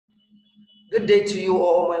Good day to you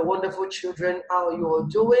all, my wonderful children. How are you all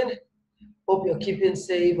doing? Hope you're keeping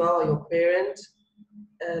safe. How are your parents?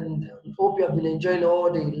 And hope you have been enjoying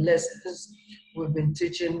all the lessons we've been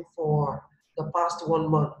teaching for the past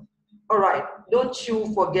 1 month. All right, don't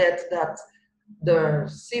you forget that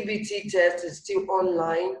the CBT test is still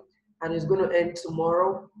online and it's going to end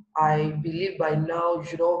tomorrow. I believe by now you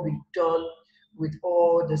should all be done with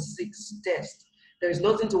all the 6 tests. There is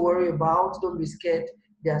nothing to worry about. Don't be scared.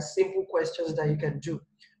 There are simple questions that you can do.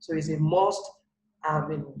 So it's a must.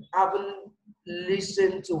 Having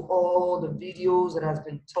listened to all the videos that has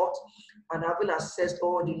been taught and having accessed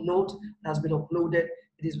all the notes that has been uploaded,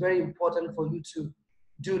 it is very important for you to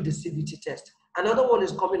do the CBT test. Another one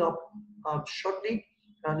is coming up shortly,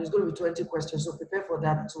 and it's going to be 20 questions, so prepare for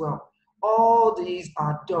that as well. All these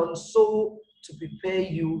are done so to prepare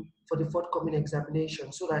you for the forthcoming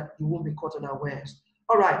examination so that you won't be caught unawares.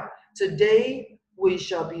 All right, today we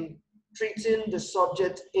shall be treating the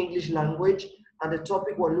subject English language, and the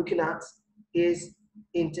topic we're looking at is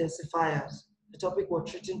intensifiers. The topic we're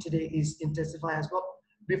treating today is intensifiers. But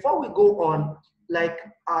before we go on, like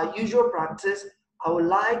our usual practice, I would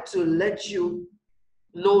like to let you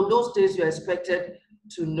know those things you're expected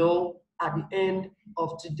to know at the end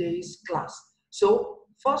of today's class. So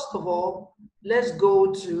first of all, let's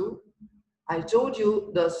go to, I told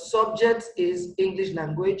you the subject is English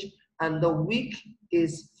language and the week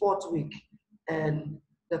is 4th week and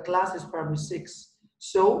the class is primary 6.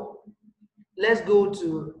 So let's go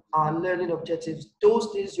to our learning objectives, those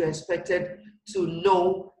things you're expected to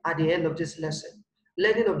know at the end of this lesson.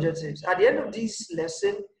 Learning objectives. At the end of this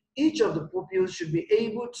lesson, each of the pupils should be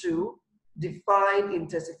able to define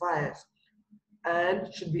intensifiers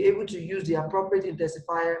and should be able to use the appropriate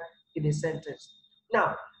intensifier in a sentence.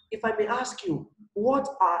 Now, if I may ask you, what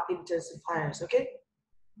are intensifiers, okay?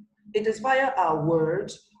 Intensifiers are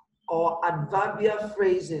words or adverbial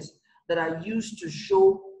phrases that are used to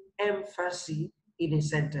show emphasis in a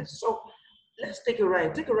sentence. So let's take a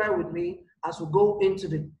ride. Take a ride with me as we go into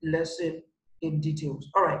the lesson in details.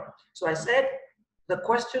 All right, so I said the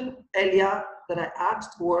question earlier that I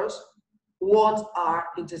asked was, what are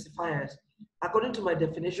intensifiers? According to my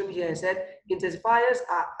definition here, I said intensifiers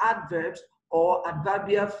are adverbs or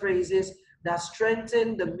adverbial phrases that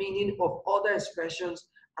strengthen the meaning of other expressions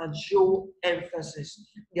and show emphasis.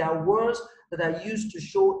 They are words that are used to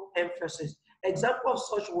show emphasis. Examples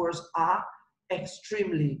of such words are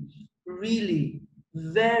extremely, really,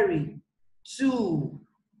 very, too,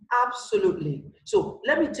 absolutely. So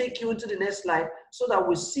let me take you into the next slide so that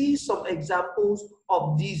we see some examples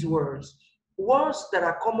of these words. Words that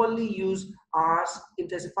are commonly used as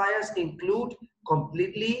intensifiers include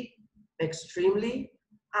completely, extremely,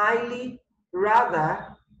 highly,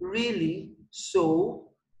 rather, really, so,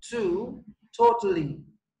 too, totally,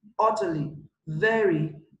 utterly,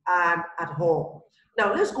 very, and at all.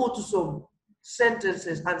 Now let's go to some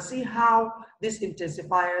sentences and see how these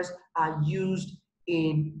intensifiers are used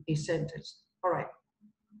in a sentence. All right.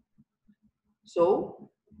 So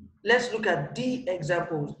let's look at the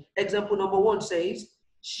examples. Example number 1 says,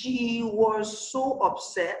 she was so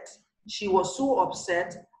upset. She was so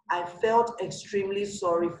upset. I felt extremely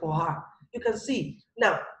sorry for her. You can see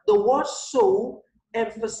now the word so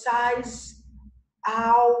emphasizes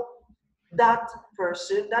how that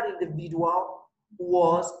person, that individual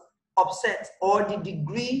was upset or the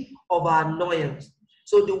degree of annoyance.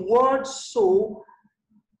 So the word so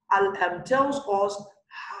tells us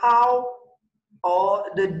how or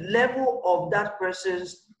the level of that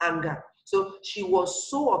person's anger. So she was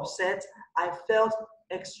so upset, I felt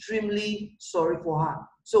extremely sorry for her.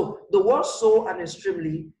 So the word so and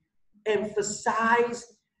extremely emphasize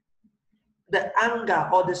the anger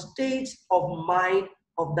or the state of mind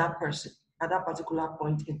of that person at that particular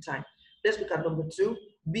point in time. Let's look at number 2.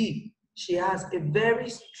 B, she has a very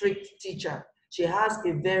strict teacher. She has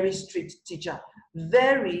a very strict teacher.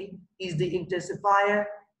 Very is the intensifier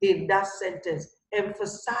in that sentence,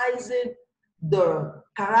 emphasizing the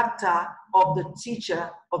character of the teacher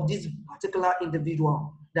of this particular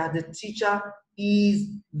individual, that the teacher is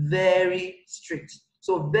very strict.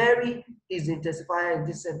 So very is the intensifier in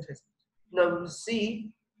this sentence. Now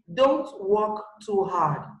C, don't work too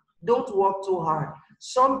hard. Don't work too hard.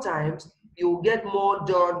 Sometimes you'll get more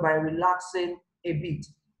done by relaxing a bit.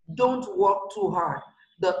 Don't work too hard.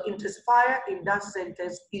 The intensifier in that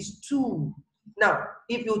sentence is too. Now,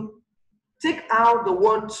 if you take out the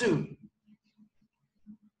word to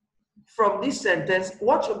from this sentence,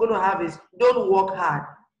 what you're going to have is don't work hard.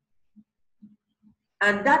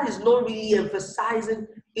 And that is not really emphasizing,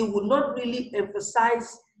 it will not really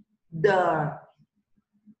emphasize the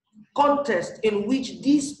context in which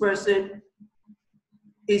this person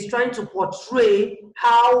is trying to portray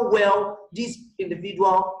how well this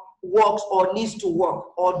individual works or needs to work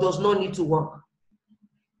or does not need to work.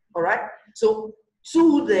 All right? So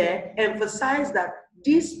to there emphasize that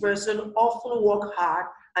this person often works hard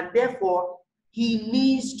and therefore he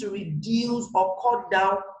needs to reduce or cut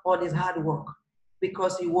down on his hard work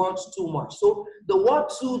because he works too much. So the word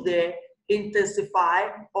to there intensify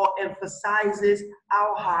or emphasizes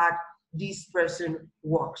how hard this person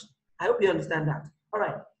works. I hope you understand that. All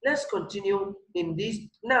right, let's continue in this.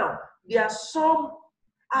 Now, there are some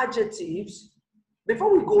adjectives.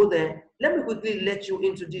 Before we go there, let me quickly let you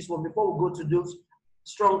into this one before we go to those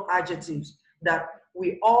strong adjectives that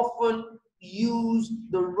we often use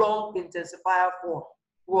the wrong intensifier for.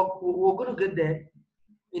 We're going to get there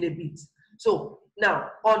in a bit. So now,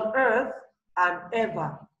 on earth and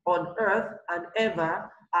ever, on earth and ever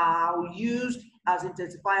are used as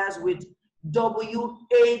intensifiers with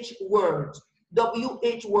WH words.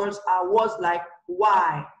 WH words are words like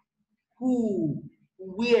why, who,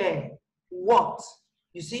 where, what.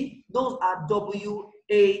 You see, those are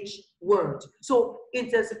WH words. So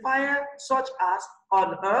intensifier such as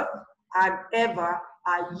on earth and ever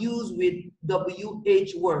are used with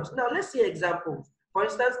WH words. Now let's see examples. For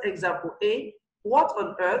instance, example A, what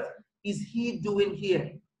on earth is he doing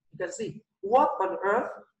here? You can see, what on earth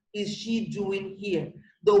is she doing here?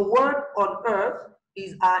 The word on earth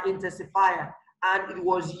is our intensifier and it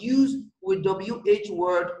was used with WH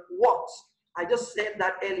word what. I just said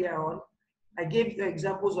that earlier on. I gave you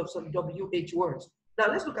examples of some WH words. Now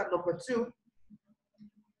let's look at number 2.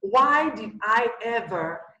 Why did I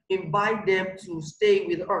ever invite them to stay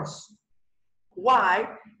with us? Why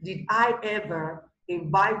did I ever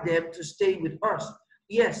invite them to stay with us?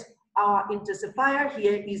 Yes, our intensifier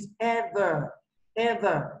here is ever.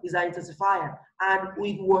 Ever is our intensifier. And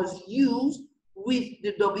it was used with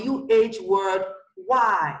the WH word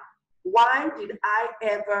why. Why did I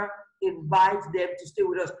ever invite them to stay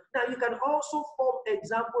with us? Now you can also form an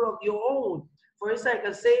example of your own. For instance, I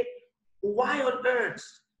can say, why on earth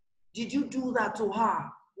did you do that to her?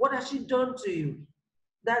 What has she done to you?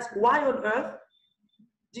 That's why on earth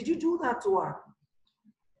did you do that to her?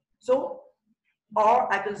 So,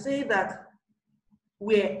 or I can say that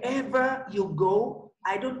wherever you go,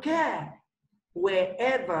 I don't care.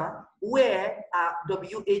 Wherever, where are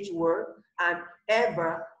WH word and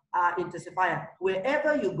ever are intensifier.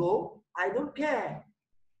 Wherever you go, I don't care.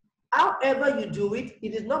 However you do it,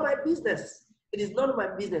 it is not my business. It is none of my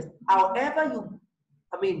business. However you,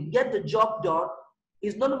 get the job done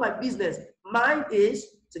is none of my business. Mine is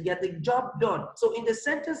to get the job done. So in the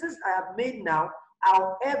sentences I have made now,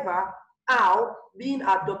 however, how being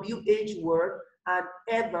our WH word and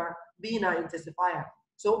ever being our intensifier.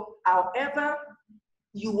 So however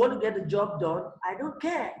you want to get the job done, I don't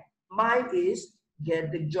care. Mine is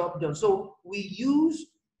get the job done. So we use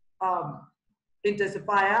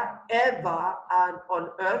intensifier ever and on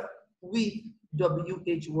earth with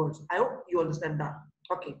WH words. I hope you understand that.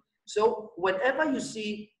 Okay, so whenever you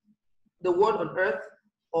see the word on earth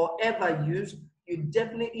or ever used, you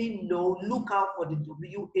definitely know, look out for the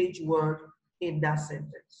WH word in that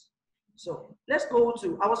sentence. So let's go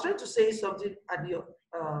to, I was trying to say something at the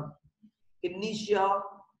initial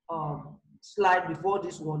slide before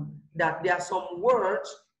this one, that there are some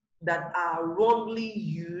words that are wrongly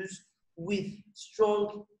used with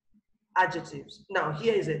strong adjectives. Now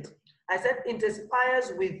here is it. I said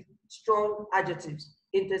intensifiers with strong adjectives.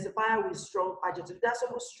 Intensifier with strong adjectives. There are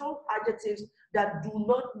some strong adjectives that do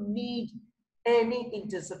not need any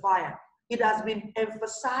intensifier. It has been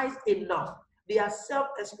emphasized enough. They are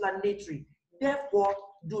self-explanatory. Therefore,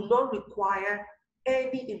 do not require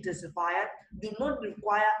any intensifier, do not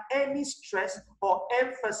require any stress or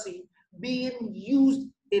emphasis being used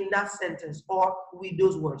in that sentence or with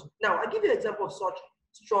those words. Now, I'll give you an example of such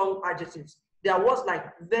strong adjectives. There was like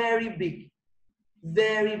very big,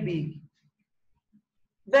 very big.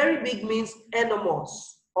 Very big means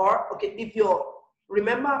enormous. Or, okay, if you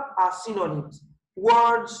remember our synonyms,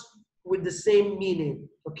 words with the same meaning,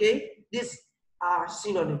 okay? These are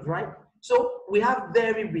synonyms, right? So we have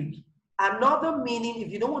very big. Another meaning,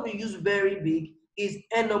 if you don't want to use very big, is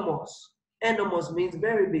enormous. Enormous means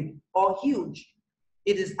very big or huge.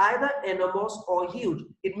 It is either enormous or huge.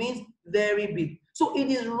 It means very big. So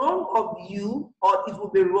it is wrong of you, or it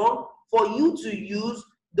would be wrong for you to use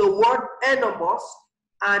the word enormous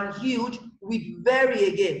and huge with very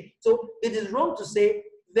again. So it is wrong to say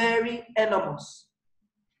very enormous.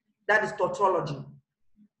 That is tautology.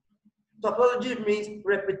 Tautology means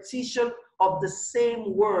repetition of the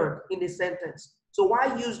same word in a sentence. So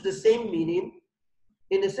why use the same meaning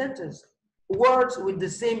in a sentence? words with the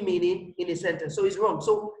same meaning in a sentence. So it's wrong.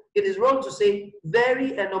 So it is wrong to say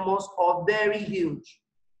very enormous or very huge.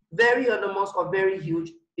 Very enormous or very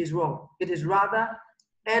huge is wrong. It is rather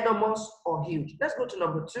enormous or huge. Let's go to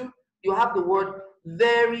number 2. You have the word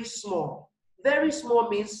very small. Very small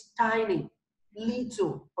means tiny,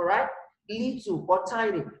 little, all right? Little or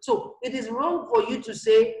tiny. So it is wrong for you to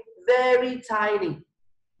say very tiny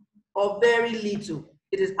or very little.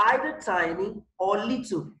 It is either tiny or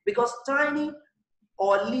little, because tiny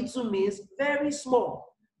or little means very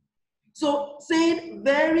small. So saying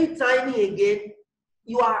very tiny again,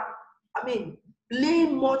 you are,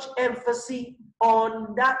 laying much emphasis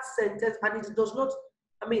on that sentence, and it does not,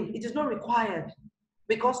 it is not required,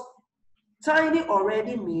 because tiny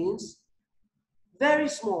already means very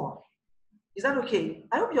small. Is that okay?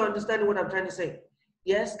 I hope you're understanding what I'm trying to say.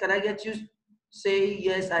 Yes, can I get you say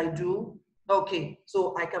yes, I do? Okay,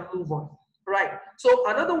 so I can move on. Right. So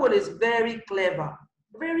another one is very clever.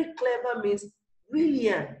 Very clever means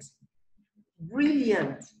brilliant.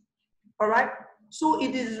 Brilliant. All right. So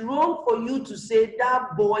it is wrong for you to say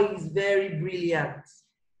that boy is very brilliant.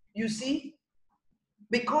 You see?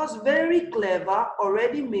 Because very clever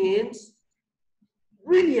already means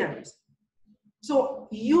brilliant. So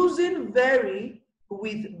using very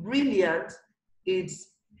with brilliant is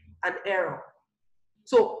an error.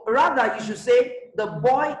 So rather you should say the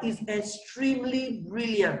boy is extremely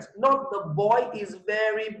brilliant, not the boy is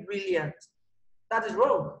very brilliant. That is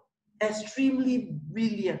wrong. Extremely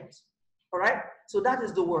brilliant. All right? So that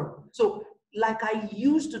is the word. So like I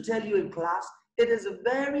used to tell you in class, it is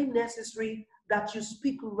very necessary that you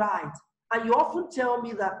speak right. And you often tell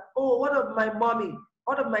me that, oh, what of my mommy?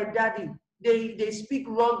 What of my daddy? They speak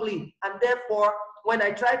wrongly. And therefore, when I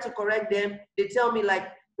try to correct them, they tell me like,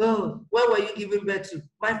 oh, when were you giving birth to?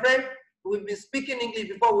 My friend, we've been speaking English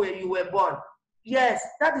before you were born. Yes,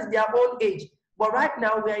 that is their own age. But right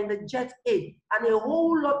now, we are in the jet age. And a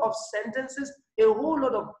whole lot of sentences, a whole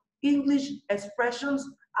lot of English expressions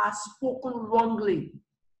are spoken wrongly.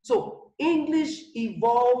 So English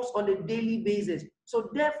evolves on a daily basis. So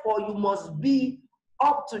therefore, you must be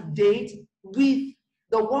up to date with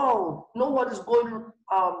the world. Know what is going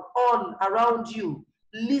on around you.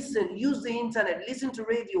 Listen, use the internet, listen to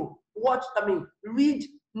radio, watch, read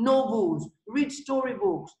novels, read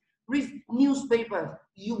storybooks, read newspapers.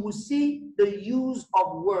 You will see the use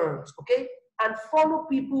of words, okay? And follow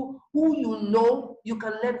people who you know you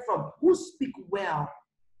can learn from, who speak well,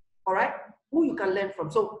 all right? Who you can learn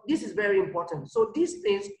from. So this is very important. So these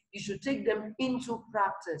things, you should take them into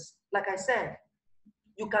practice. Like I said,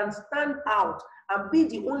 you can stand out and be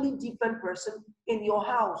the only different person in your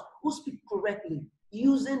house who speak correctly,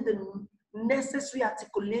 using the necessary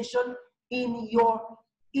articulation in your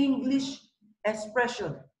English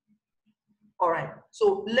expression. All right,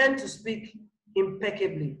 so learn to speak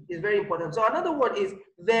impeccably is very important. So another word is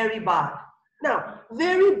very bad. Now,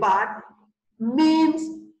 very bad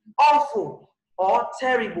means awful or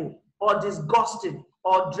terrible or disgusting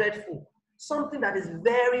or dreadful. Something that is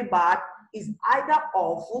very bad is either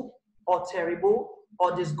awful or terrible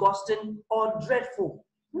or disgusting or dreadful.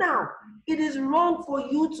 Now, it is wrong for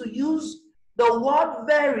you to use the word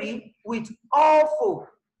very with awful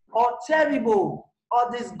or terrible or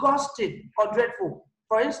disgusting or dreadful.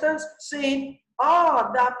 For instance, saying,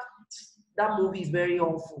 oh, that movie is very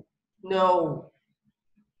awful. No.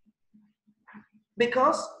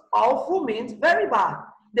 Because awful means very bad.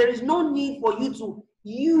 There is no need for you to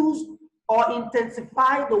use or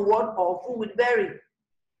intensify the word awful with very.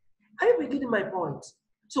 Are you getting my point?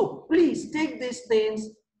 So please take these things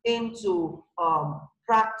into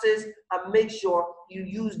practice and make sure you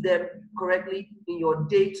use them correctly in your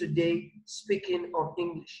day-to-day speaking of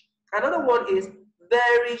English. Another one is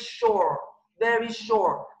very sure. Very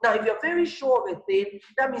sure. Now, if you're very sure of a thing,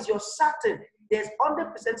 that means you're certain. There's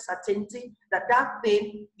 100% certainty that that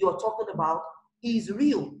thing you're talking about is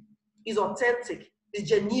real, is authentic, is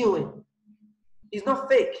genuine, is not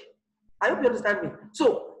fake. I hope you understand me.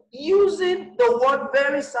 So, using the word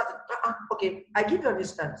very certain. Okay, I give you an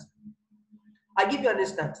instance.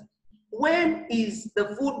 When is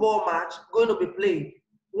the football match going to be played?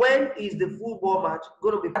 When is the football match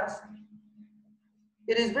going to be played?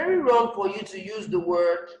 It is very wrong for you to use the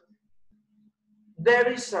word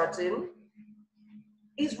very certain.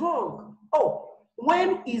 It's wrong. Oh,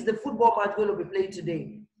 when is the football match going to be played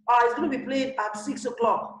today? It's going to be played at 6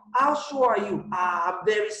 o'clock. How sure are you? I'm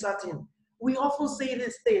very certain. We often say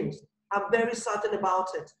these things. I'm very certain about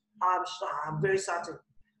it. I'm very certain.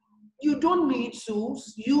 You don't need to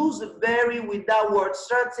use very with that word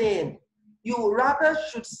certain. You rather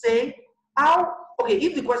should say,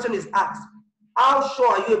 if the question is asked, how sure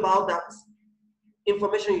are you about that?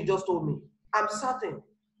 information you just told me. I'm certain.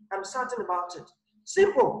 I'm certain about it.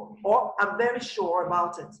 Simple. Or I'm very sure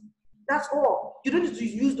about it. That's all. You don't need to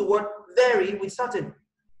use the word very with certain.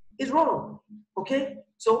 It's wrong. Okay?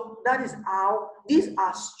 So that is how, these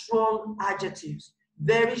are strong adjectives.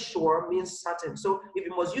 Very sure means certain. So if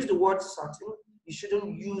you must use the word certain, you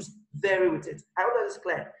shouldn't use very with it. I hope that is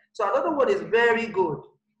clear. So another one is very good.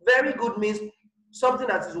 Very good means something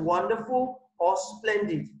that is wonderful or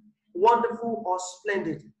splendid. Wonderful or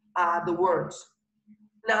splendid are the words.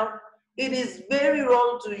 Now, it is very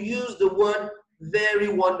wrong to use the word very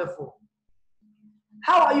wonderful.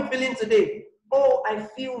 How are you feeling today? Oh, I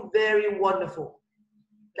feel very wonderful.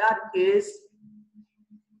 That is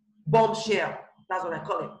bombshell. That's what I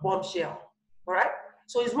call it, bombshell. All right?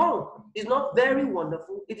 So it's wrong. It's not very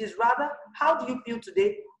wonderful. It is rather, how do you feel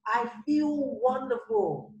today? I feel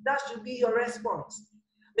wonderful. That should be your response.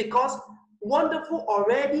 Because wonderful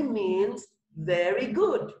already means very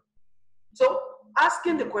good. So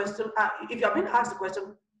asking the question, if you have been asked the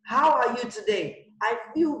question, how are you today? I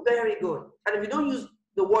feel very good. And if you don't use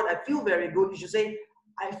the word I feel very good, you should say,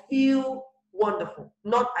 I feel wonderful,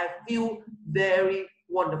 not I feel very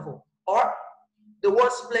wonderful. Or the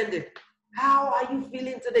word splendid. How are you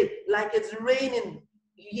feeling today? Like it's raining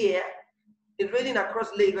here. It's raining across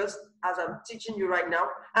Lagos as I'm teaching you right now.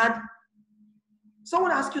 And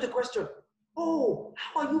someone asks you the question, oh,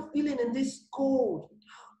 how are you feeling in this cold?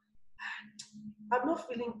 I'm not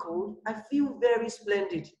feeling cold. I feel very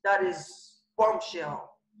splendid. That is bombshell.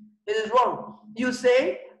 It is wrong. You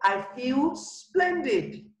say, I feel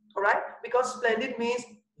splendid. All right? Because splendid means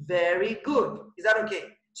very good. Is that okay?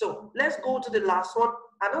 So let's go to the last one.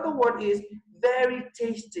 Another word is very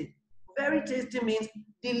tasty. Very tasty means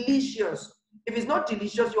delicious. If it's not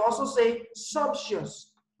delicious, you also say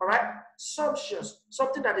sumptuous. All right? Sumptuous.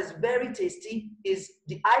 Something that is very tasty is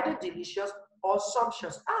either delicious or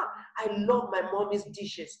sumptuous. I love my mommy's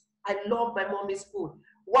dishes. I love my mommy's food.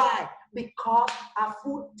 Why? Because our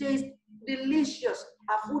food tastes delicious.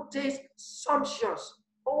 Our food tastes sumptuous.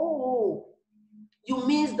 Oh, you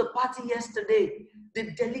missed the party yesterday.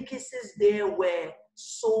 The delicacies there were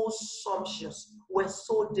so sumptuous, were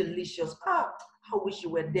so delicious. I wish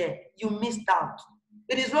you were there. You missed out.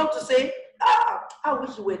 It is wrong to say, I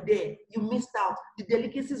wish you were there. You missed out. The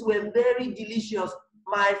delicacies were very delicious.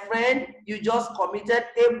 My friend, you just committed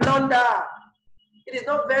a blunder. It is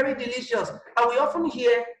not very delicious. And we often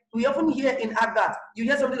hear in adverts, you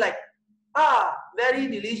hear something like, very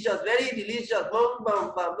delicious, very delicious. Boom,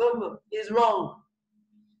 boom, boom, boom, boom. It's wrong.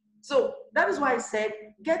 So that is why I said,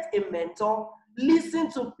 get a mentor,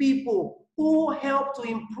 listen to people who help to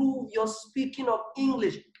improve your speaking of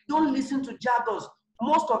English. Don't listen to jargons.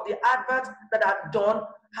 Most of the adverts that are done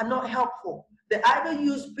are not helpful. They either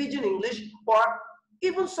use pidgin English, or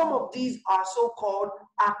even some of these are so-called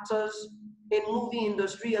actors in movie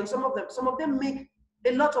industry, and some of them make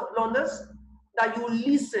a lot of blunders that you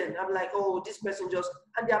listen. I'm like, oh, this person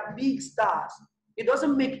and they are big stars. It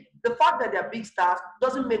doesn't make, the fact that they're big stars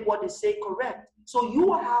doesn't make what they say correct. So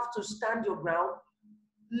you have to stand your ground,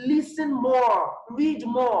 listen more, read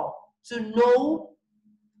more to know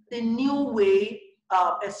the new way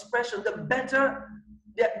expression, the better.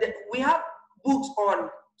 We have books on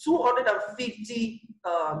 250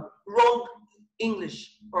 wrong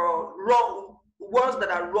English or wrong words that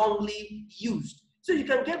are wrongly used. So you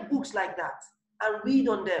can get books like that and read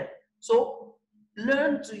on them. So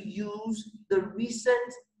learn to use the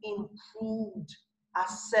recent improved,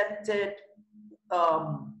 accepted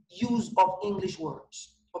use of English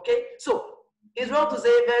words. Okay? So it's wrong to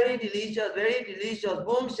say very delicious,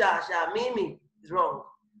 boom, sha, sha, mimi. It's wrong.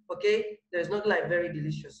 Okay? There's nothing like very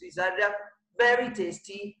delicious. It's either very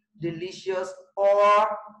tasty, delicious,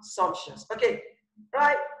 or sumptuous. Okay,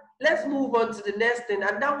 right? Let's move on to the next thing,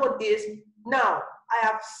 and that one is, now I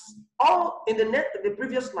have the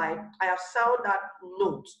previous slide, I have sounded that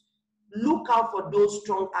note. Look out for those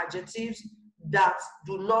strong adjectives that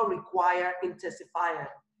do not require intensifier.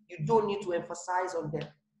 You don't need to emphasize on them.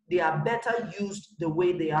 They are better used the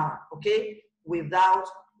way they are, okay, without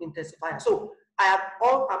intensifier. So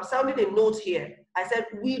I'm sounding a note here. I said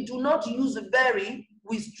we do not use very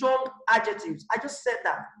with strong adjectives. I just said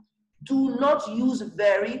that. Do not use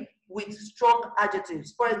very with strong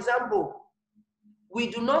adjectives. For example, we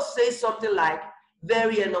do not say something like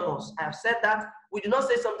very enormous. I have said that. We do not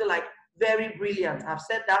say something like very brilliant. I've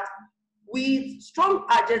said that. With strong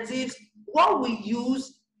adjectives, what we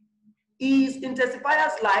use is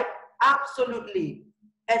intensifiers like absolutely,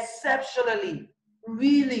 exceptionally,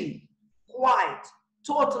 really, quite,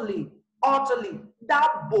 totally, utterly.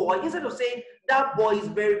 That boy, instead of saying that boy is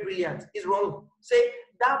very brilliant, is wrong. Say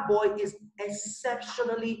that boy is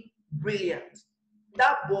exceptionally brilliant.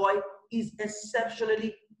 That boy is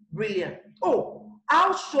exceptionally brilliant. Oh,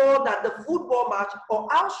 I'll show that the football match, or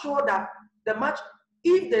I'll show that the match,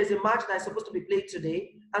 if there's a match that is supposed to be played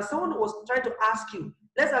today, and someone was trying to ask you,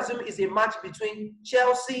 let's assume it's a match between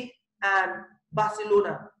Chelsea and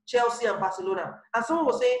Barcelona. Chelsea and Barcelona. And someone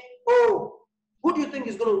was saying, oh, who do you think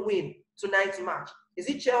is going to win tonight's match? Is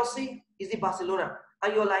it Chelsea? Is it Barcelona?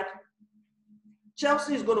 And you're like,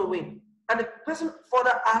 Chelsea is going to win. And the person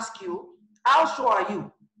further asks you, how sure are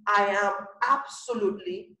you? I am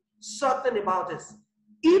absolutely certain about this.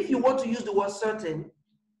 If you want to use the word certain,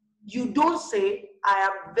 you don't say, I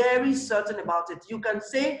am very certain about it. You can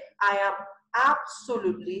say, I am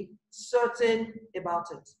absolutely certain about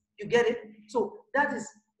it. You get it? So that is,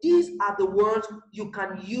 these are the words you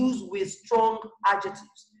can use with strong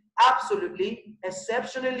adjectives. Absolutely,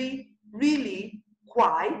 exceptionally, really,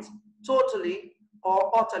 quite, totally,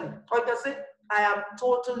 or utterly. Or you can say, I am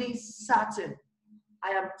totally certain. I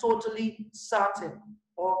am totally certain.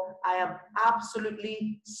 Or I am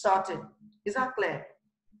absolutely certain. Is that clear?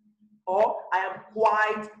 Or I am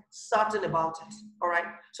quite certain about it. All right.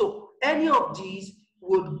 So any of these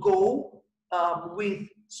would go with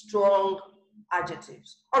strong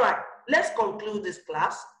adjectives. All right. Let's conclude this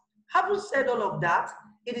class. Having said all of that,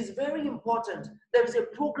 it is very important. There is a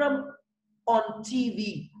program on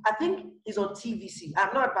TV. I think it's on TVC.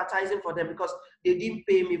 I'm not advertising for them because they didn't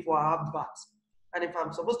pay me for adverts. And if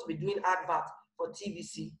I'm supposed to be doing advert for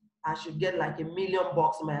TVC, I should get like $1 million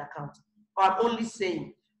in my account. But I'm only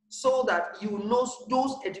saying so that you know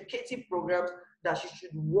those educative programs that you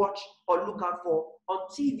should watch or look out for on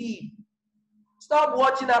TV. Stop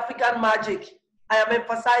watching African Magic. I am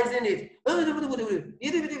emphasizing it.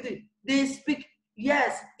 They speak,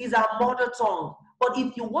 yes, it's our mother tongue. But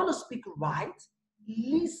if you want to speak right,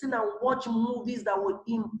 listen and watch movies that will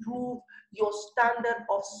improve your standard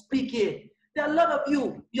of speaking. There are a lot of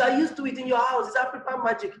you are used to it in your house. It's African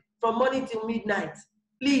Magic from morning till midnight.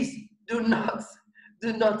 Please do not,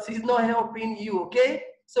 it's not helping you, okay?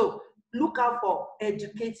 So look out for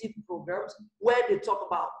educative programs where they talk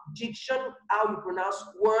about diction, how you pronounce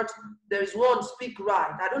words. There is one, Speak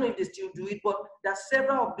Right. I don't know if they still do it, but there are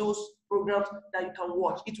several of those programs that you can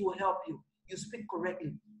watch. It will help you. You speak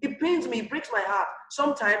correctly. It pains me, it breaks my heart.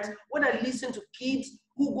 Sometimes when I listen to kids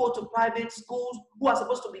who go to private schools, who are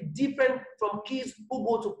supposed to be different from kids who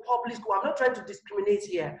go to public school. I'm not trying to discriminate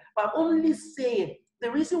here, but I'm only saying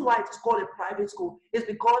the reason why it is called a private school is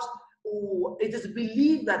because it is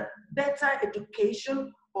believed that better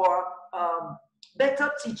education or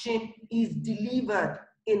better teaching is delivered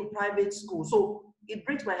in private school. So it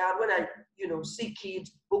breaks my heart when I, see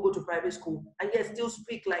kids who go to private school and yet still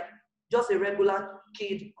speak like just a regular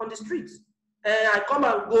kid on the streets. I come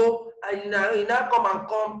and go, he now come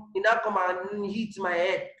and hit my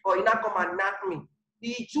head, or he now come and knock me.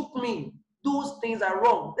 He choke me. Those things are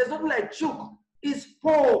wrong. There's nothing like choke. It's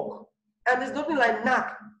poke. And there's nothing like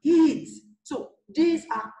knock. Hit. So these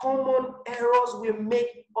are common errors we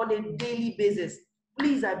make on a daily basis.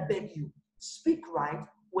 Please, I beg you, speak right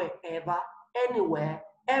wherever, anywhere,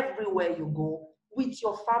 everywhere you go, with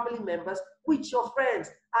your family members, with your friends,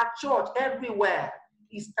 at church, everywhere.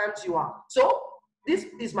 He stands you up. So this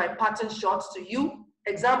is my pattern shot to you.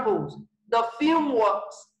 Examples. The film was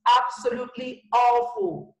absolutely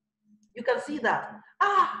awful. You can see that.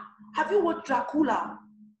 Have you watched Dracula?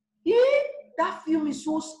 Yeah, that film is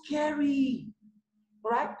so scary.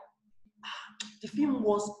 Right? The film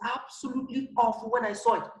was absolutely awful when I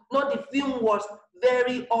saw it. Not the film was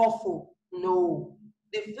very awful. No.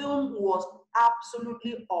 The film was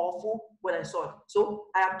absolutely awful when I saw it. So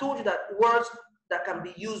I have told you that words that can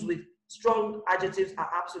be used with strong adjectives are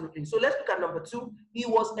absolutely. So let's look at number 2. He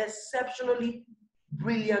was exceptionally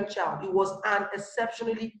brilliant child. He was an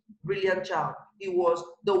exceptionally brilliant child. He was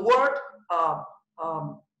the word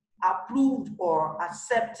approved or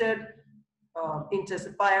accepted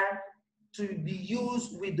intensifier to be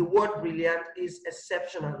used with the word brilliant is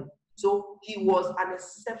exceptionally. So he was an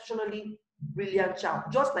exceptionally brilliant child,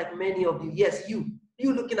 just like many of you. Yes, you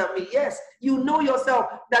looking at me. Yes, you know yourself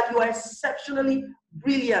that you are exceptionally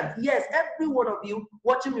brilliant. Yes, every one of you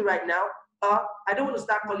watching me right now, I don't want to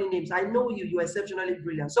start calling names. I know you're exceptionally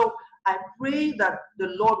brilliant. So I pray that the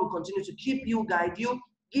Lord will continue to keep you, guide you,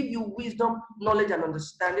 give you wisdom, knowledge, and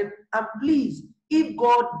understanding. And please, if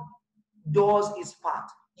God does his part,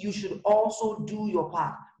 you should also do your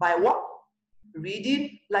part. By what?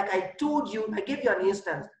 Reading. Like I told you, I gave you an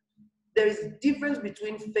instance. There is a difference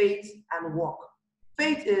between faith and work.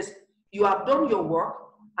 Faith is you have done your work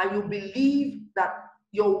and you believe that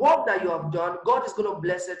your work that you have done, God is going to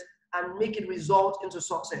bless it and make it result into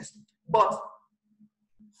success. But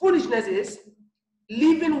foolishness is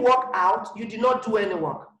leaving work out, you did not do any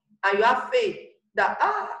work, and you have faith that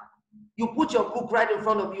you put your book right in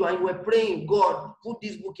front of you and you were praying, God, put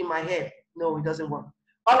this book in my head. No, it doesn't work.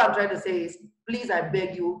 All I'm trying to say is, please, I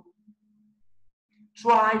beg you,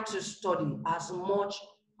 try to study as much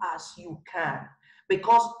as you can,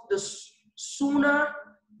 because the sooner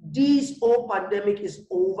this whole pandemic is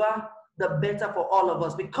over, the better for all of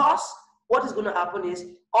us. Because what is going to happen is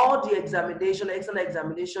all the external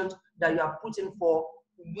examinations that you are putting for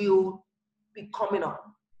will be coming up.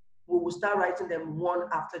 We will start writing them one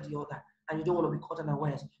after the other, and you don't want to be caught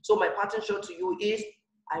unawares. So my parting shot to you is,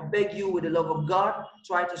 I beg you with the love of God,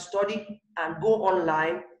 try to study and go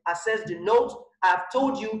online, assess the notes. I've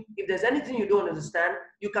told you, if there's anything you don't understand,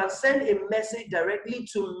 you can send a message directly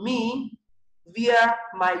to me via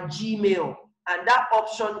my Gmail, and that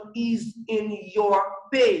option is in your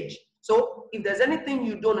page. So if there's anything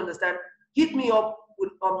you don't understand, hit me up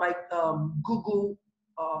on my Google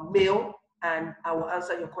mail, and I will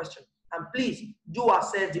answer your question. And please do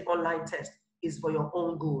assess the online test. It's for your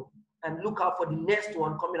own good. And look out for the next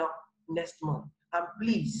one coming up next month. And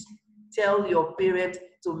please tell your parents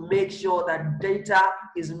to make sure that data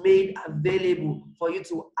is made available for you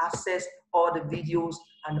to access all the videos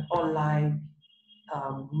and online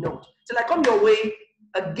notes. Till I come your way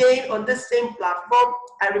again on this same platform,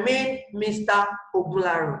 I remain Mr.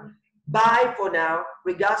 Ogunlaro. Bye for now.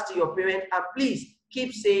 Regards to your parents, and please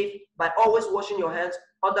keep safe by always washing your hands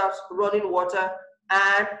under running water,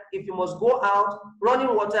 and if you must go out,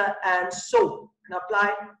 running water and soap, and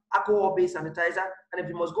apply alcohol-based sanitizer. And if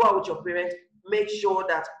you must go out with your parents, make sure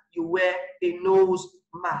that you wear a nose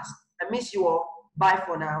mask. I miss you all. Bye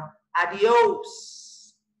for now. Adios.